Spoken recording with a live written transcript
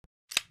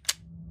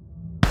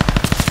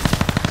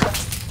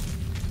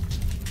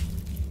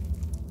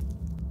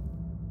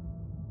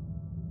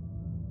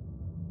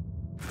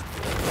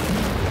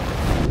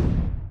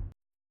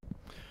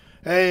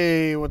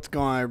Hey, what's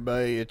going on,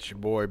 everybody? It's your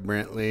boy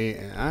Brently,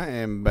 and I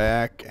am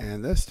back.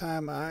 And this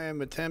time, I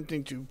am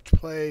attempting to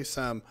play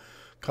some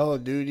Call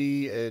of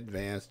Duty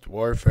Advanced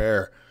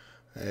Warfare.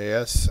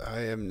 Yes,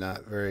 I am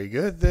not very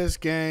good at this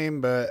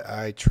game, but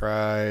I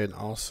tried.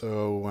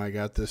 Also, when I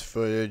got this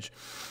footage,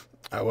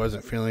 I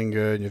wasn't feeling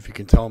good. If you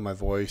can tell my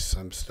voice,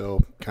 I'm still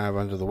kind of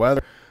under the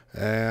weather,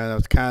 and I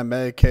was kind of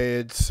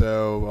medicated.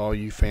 So, all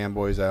you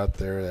fanboys out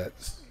there that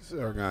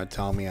are going to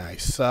tell me I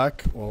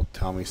suck, well,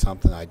 tell me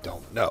something I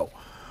don't know.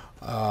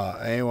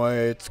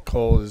 Anyway, it's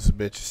cold as a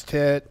bitch's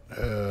tit.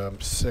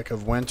 I'm sick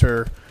of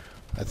winter.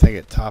 I think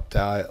it topped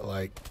out at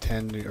like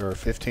 10 or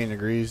 15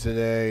 degrees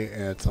today,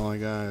 and it's only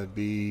going to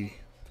be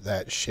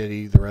that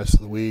shitty the rest of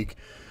the week.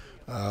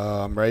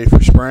 I'm ready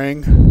for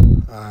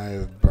spring.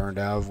 I've burned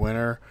out of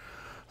winter.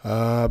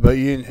 But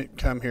you didn't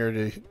come here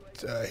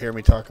to hear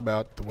me talk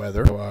about the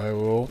weather. So I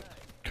will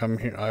come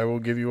here. I will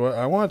give you what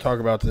I want to talk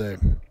about today.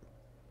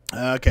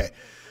 Okay.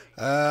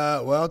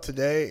 Well,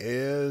 today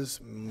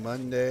is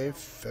Monday,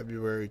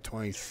 February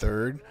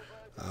 23rd.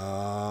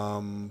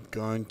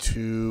 Going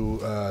to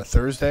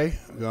Thursday.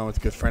 I'm going with a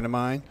good friend of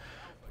mine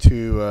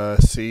to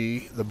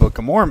see the Book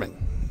of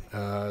Mormon.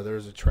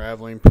 There's a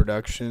traveling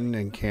production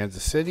in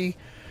Kansas City,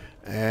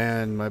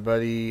 and my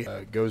buddy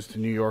goes to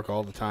New York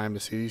all the time to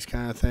see these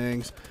kind of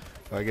things.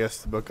 But I guess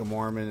the Book of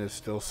Mormon is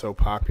still so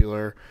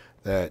popular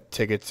that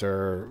tickets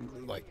are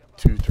like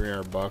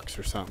 $200-300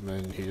 or something,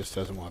 and he just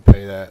doesn't want to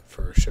pay that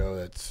for a show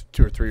that's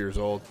 2 or 3 years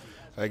old,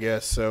 I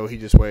guess. So he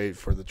just waited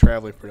for the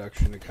traveling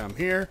production to come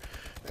here,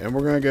 and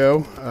we're gonna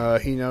go.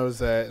 He knows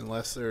that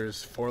unless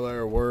there's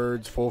 4-letter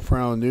words, full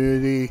frontal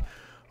nudity,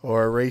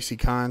 or racy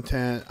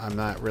content, I'm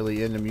not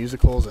really into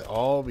musicals at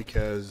all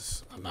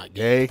because I'm not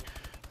gay.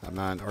 I'm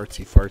not an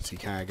artsy fartsy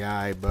kind of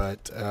guy,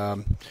 but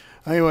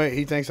anyway,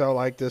 he thinks I'll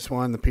like this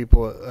one. The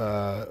people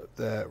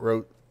that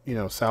wrote,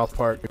 South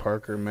Park,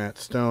 Parker, Matt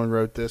Stone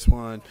wrote this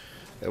one.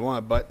 They won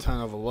a butt ton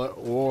of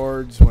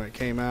awards when it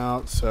came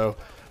out, so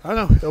I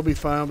don't know. It'll be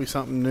fun. It'll be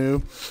something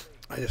new.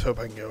 I just hope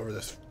I can get over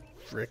this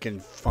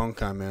freaking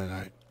funk I'm in.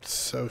 I'm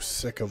so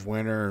sick of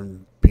winter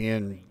and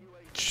being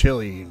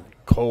chilly and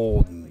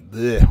cold and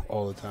bleh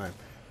all the time.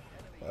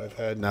 I've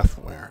had enough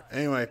of winter.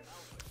 Anyway,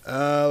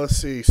 let's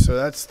see. So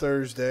that's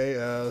Thursday.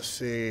 Let's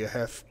see. I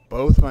have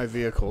both my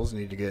vehicles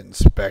need to get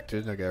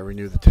inspected. I got to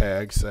renew the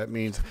tags. So that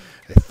means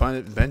a fun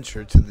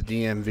adventure to the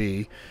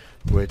DMV,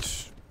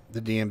 which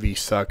the DMV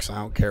sucks. I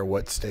don't care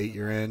what state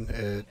you're in.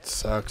 It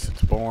sucks.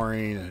 It's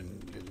boring,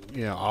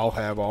 and I'll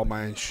have all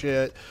my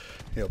shit.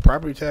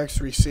 Property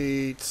tax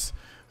receipts,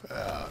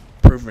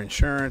 proof of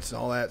insurance, and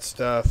all that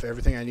stuff.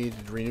 Everything I need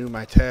to renew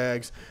my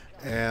tags,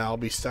 and I'll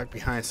be stuck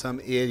behind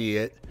some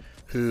idiot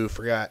who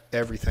forgot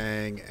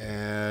everything,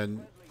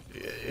 and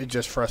it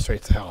just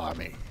frustrates the hell out of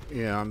me.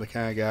 I'm the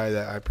kind of guy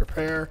that I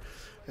prepare,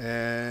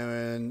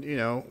 and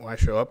when I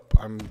show up,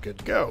 I'm good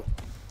to go.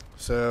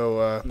 So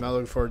I'm not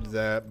looking forward to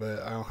that,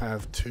 but I don't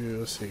have to.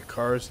 Let's see,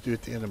 cars due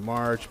at the end of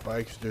March,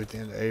 bikes due at the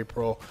end of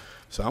April.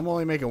 So I'm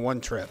only making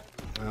one trip.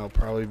 I'll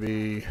probably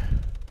be,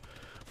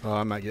 well,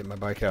 I'm not getting my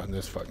bike out in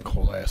this fucking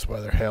cold ass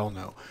weather. Hell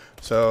no.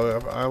 So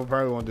I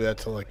probably won't do that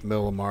till like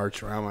middle of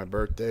March around my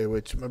birthday,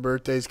 which my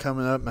birthday's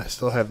coming up, and I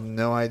still have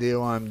no idea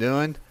what I'm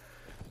doing.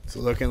 It's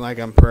looking like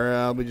I'm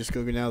probably just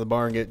going to go down to the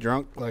bar and get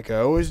drunk like I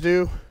always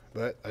do,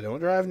 but I don't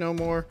drive no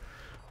more.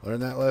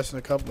 Learned that lesson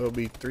it'll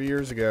be 3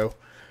 years ago.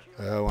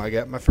 When I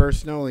got my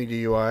first and only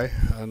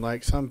DUI,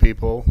 unlike some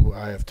people who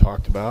I have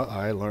talked about,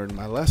 I learned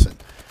my lesson.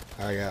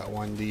 I got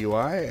one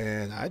DUI,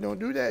 and I don't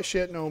do that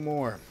shit no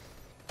more.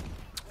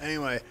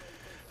 Anyway,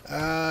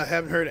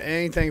 haven't heard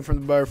anything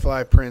from the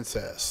Butterfly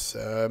Princess.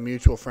 A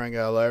mutual friend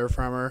got a letter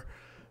from her.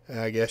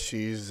 I guess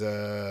she's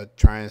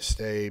trying to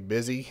stay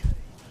busy,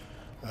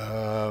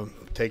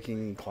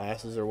 taking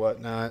classes or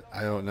whatnot.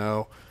 I don't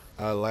know.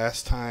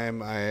 Last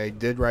time I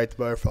did write the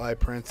Butterfly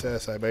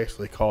Princess, I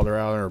basically called her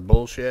out on her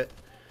bullshit.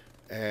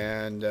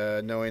 And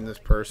knowing this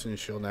person,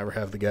 she'll never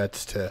have the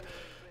guts to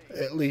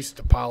at least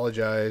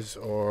apologize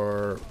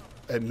or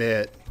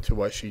admit to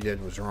what she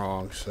did was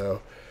wrong.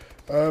 So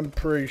I'm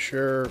pretty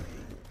sure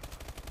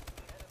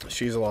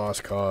she's a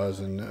lost cause.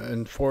 And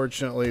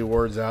unfortunately,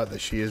 word's out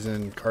that she is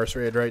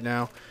incarcerated right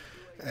now.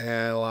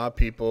 And a lot of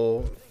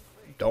people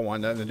don't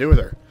want nothing to do with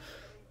her.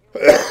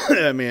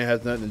 I mean, it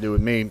has nothing to do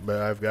with me, but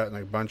I've gotten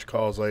a bunch of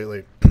calls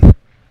lately.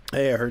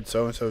 Hey, I heard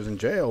so-and-so's in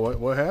jail.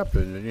 What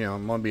happened? And,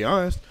 I'm going to be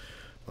honest.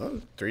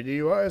 Well, 3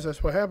 DUIs,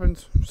 that's what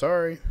happens.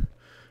 Sorry.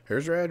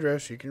 Here's her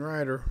address. You can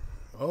write her.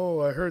 Oh,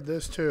 I heard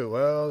this too.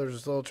 Well,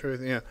 there's a little truth.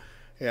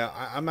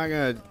 I'm not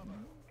going to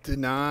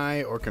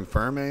deny or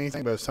confirm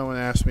anything, but if someone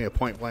asks me a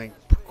point-blank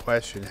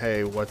question,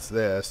 hey, what's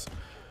this?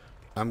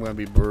 I'm going to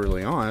be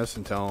brutally honest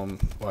and tell them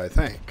what I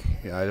think.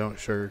 I don't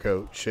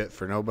sugarcoat shit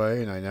for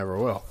nobody, and I never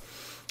will.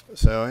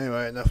 So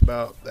anyway, enough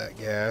about that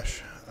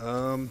gash.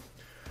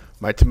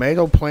 My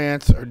tomato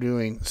plants are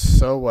doing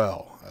so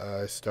well.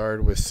 I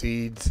started with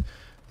seeds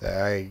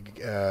that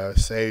I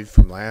saved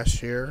from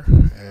last year,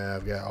 and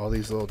I've got all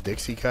these little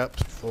Dixie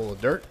cups full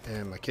of dirt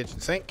in my kitchen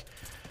sink,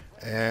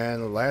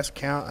 And the last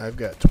count, I've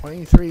got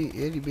 23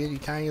 itty bitty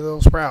tiny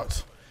little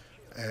sprouts.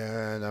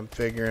 And I'm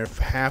figuring if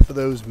half of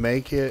those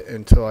make it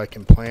until I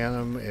can plant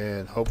them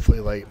in hopefully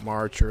late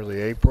March,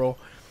 early April,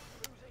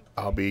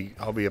 I'll be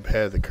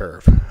ahead of the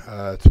curve.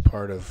 It's a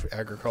part of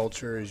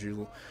agriculture, as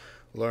you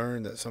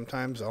learn that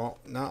sometimes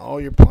not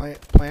all your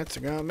plants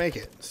are gonna make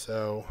it.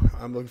 So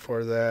I'm looking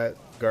forward to that.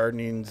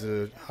 Gardening's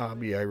a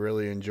hobby I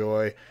really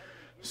enjoy,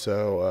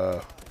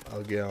 so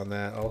I'll get on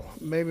that.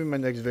 Maybe in my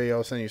next video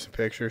I'll send you some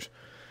pictures.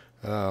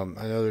 I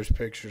know there's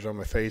pictures on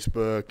my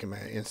Facebook and my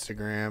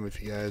Instagram.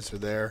 If you guys are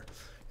there,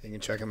 you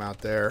can check them out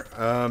there.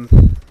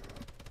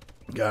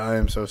 God,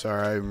 I'm so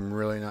sorry. I'm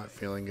really not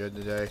feeling good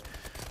today.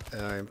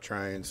 And I'm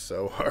trying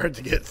so hard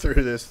to get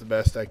through this the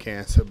best I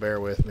can, so bear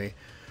with me.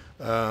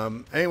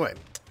 Anyway,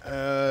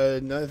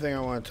 another thing I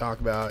want to talk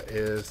about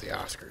is the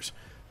Oscars.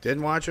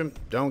 Didn't watch them,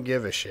 don't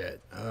give a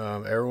shit.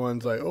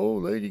 Everyone's like, oh,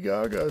 Lady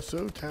Gaga is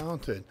so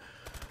talented.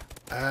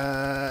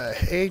 I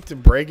hate to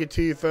break it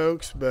to you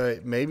folks,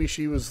 but maybe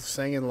she was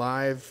singing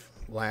live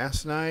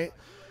last night,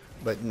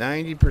 but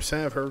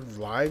 90% of her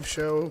live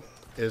show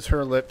is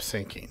her lip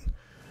syncing.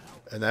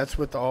 And that's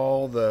with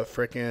all the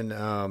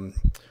freaking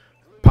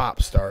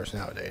pop stars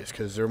nowadays,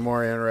 because they're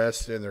more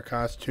interested in their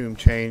costume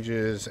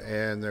changes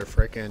and their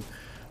freaking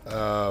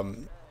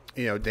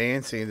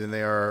dancing than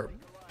they are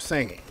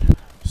singing.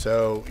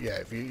 So yeah,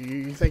 if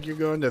you think you're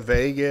going to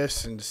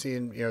Vegas and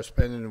seeing,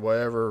 spending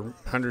whatever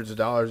hundreds of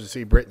dollars to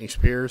see Britney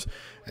Spears,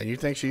 and you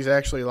think she's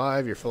actually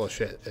live, you're full of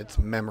shit. It's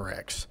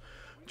Memorex.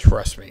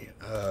 Trust me.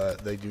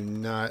 They do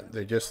not.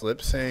 They just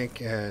lip sync,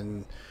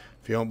 and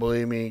if you don't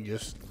believe me,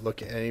 just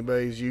look at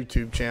anybody's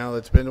YouTube channel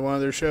that's been to one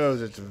of their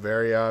shows. It's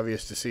very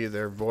obvious to see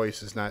their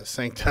voice is not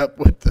synced up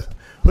with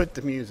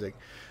the music.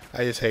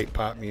 I just hate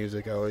pop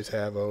music. I always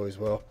have, always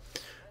will.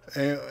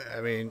 And,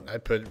 I mean, I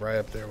put it right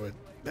up there with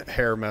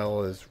hair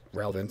metal as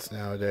relevance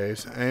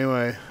nowadays.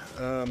 Anyway,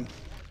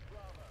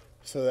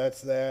 so that's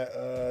that.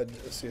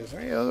 Let's see, is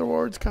there any other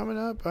awards coming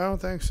up? I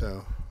don't think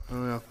so. I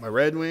don't know. My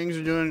Red Wings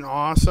are doing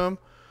awesome.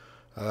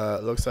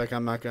 It looks like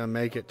I'm not going to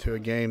make it to a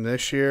game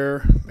this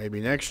year, maybe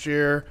next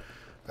year.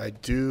 I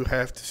do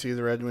have to see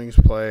the Red Wings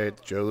play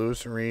at Joe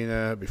Louis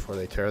Arena before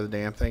they tear the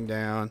damn thing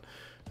down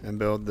and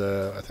build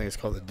I think it's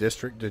called the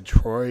District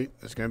Detroit.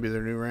 It's going to be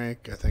their new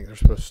rink. I think they're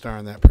supposed to start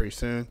on that pretty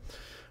soon.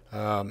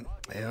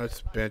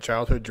 It's been a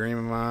childhood dream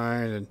of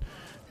mine, and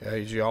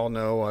as you all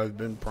know, I've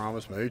been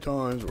promised many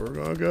times we're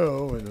going to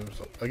go. And it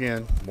was,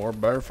 again, more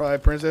butterfly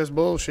princess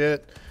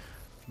bullshit.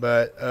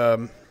 But I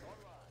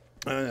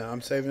don't know,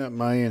 I'm saving up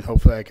money, and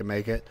hopefully I can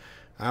make it.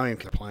 I don't even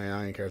complain. I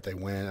don't even care if they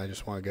win. I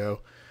just want to go.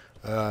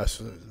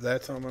 So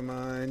that's on my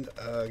mind.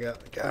 God,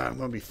 I'm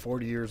going to be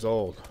 40 years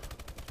old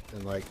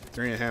in like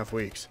 3.5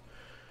 weeks.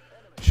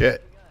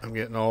 Shit, I'm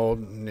getting old.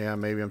 And yeah,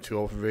 maybe I'm too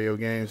old for video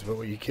games. But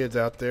what you kids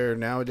out there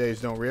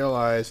nowadays don't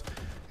realize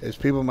is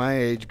people my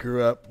age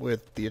grew up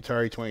with the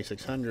Atari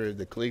 2600,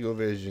 the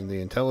ColecoVision,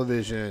 the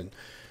Intellivision,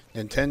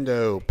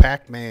 Nintendo,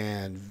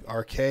 Pac-Man,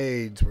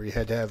 arcades where you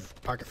had to have a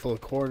pocket full of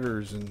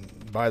quarters.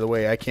 And by the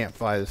way, I can't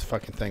fly this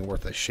fucking thing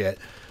worth a shit.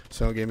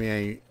 So don't give me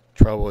any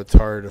trouble. It's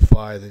harder to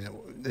fly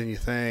than you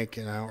think,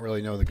 and I don't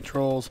really know the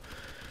controls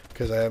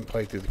because I haven't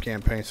played through the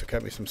campaign, so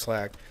cut me some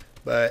slack.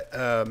 But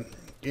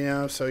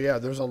so yeah,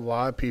 there's a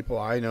lot of people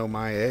I know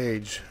my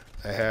age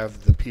that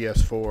have the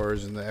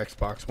PS4s and the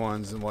Xbox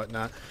Ones and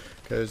whatnot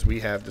because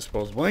we have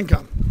disposable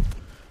income.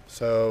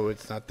 So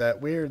it's not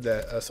that weird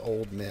that us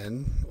old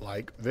men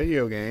like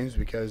video games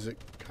because it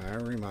kind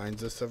of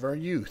reminds us of our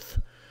youth.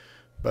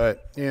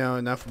 But,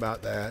 enough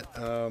about that.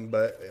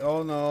 But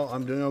all in all,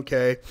 I'm doing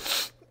okay.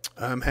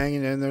 I'm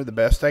hanging in there the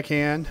best I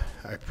can.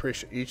 I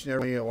appreciate each and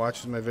every one that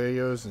watches my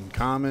videos and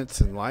comments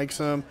and likes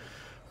them.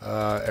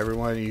 Every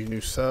one of you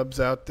new subs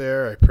out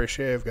there, I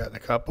appreciate it. I've gotten a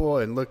couple.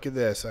 And look at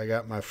this. I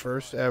got my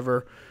first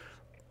ever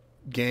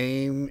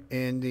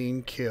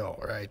game-ending kill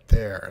right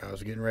there. I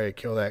was getting ready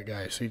to kill that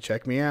guy. See,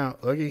 check me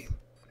out. Looky.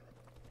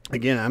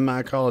 Again, I'm not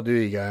a Call of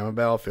Duty guy. I'm a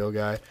Battlefield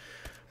guy.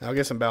 I'll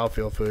get some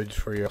Battlefield footage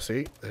for you.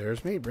 See,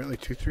 there's me, Brently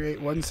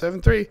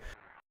 238173.